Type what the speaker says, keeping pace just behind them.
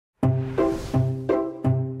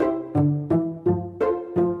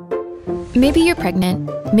Maybe you're pregnant,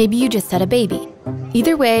 maybe you just had a baby.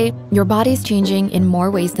 Either way, your body's changing in more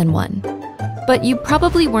ways than one. But you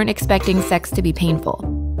probably weren't expecting sex to be painful.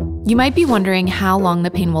 You might be wondering how long the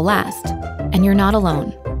pain will last, and you're not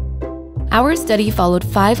alone. Our study followed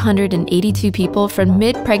 582 people from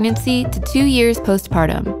mid-pregnancy to 2 years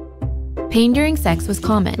postpartum. Pain during sex was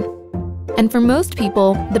common. And for most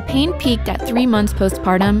people, the pain peaked at 3 months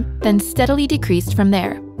postpartum, then steadily decreased from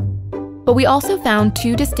there. But we also found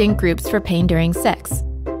 2 distinct groups for pain during sex.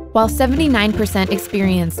 While 79%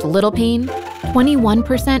 experienced little pain,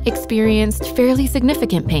 21% experienced fairly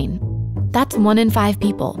significant pain. That's 1 in 5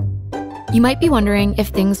 people. You might be wondering if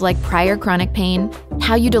things like prior chronic pain,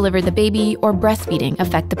 how you delivered the baby, or breastfeeding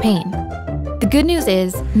affect the pain. The good news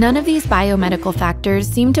is, none of these biomedical factors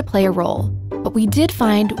seem to play a role, but we did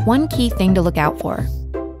find one key thing to look out for.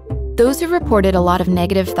 Those who reported a lot of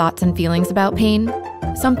negative thoughts and feelings about pain,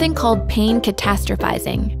 something called pain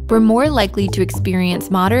catastrophizing, were more likely to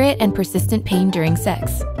experience moderate and persistent pain during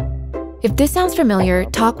sex. If this sounds familiar,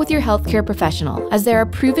 talk with your healthcare professional, as there are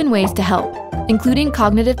proven ways to help, including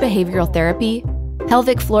cognitive behavioral therapy,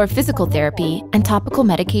 pelvic floor physical therapy, and topical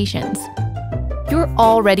medications. You're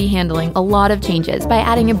already handling a lot of changes by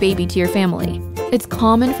adding a baby to your family. It's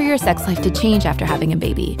common for your sex life to change after having a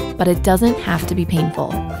baby, but it doesn't have to be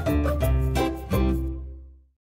painful.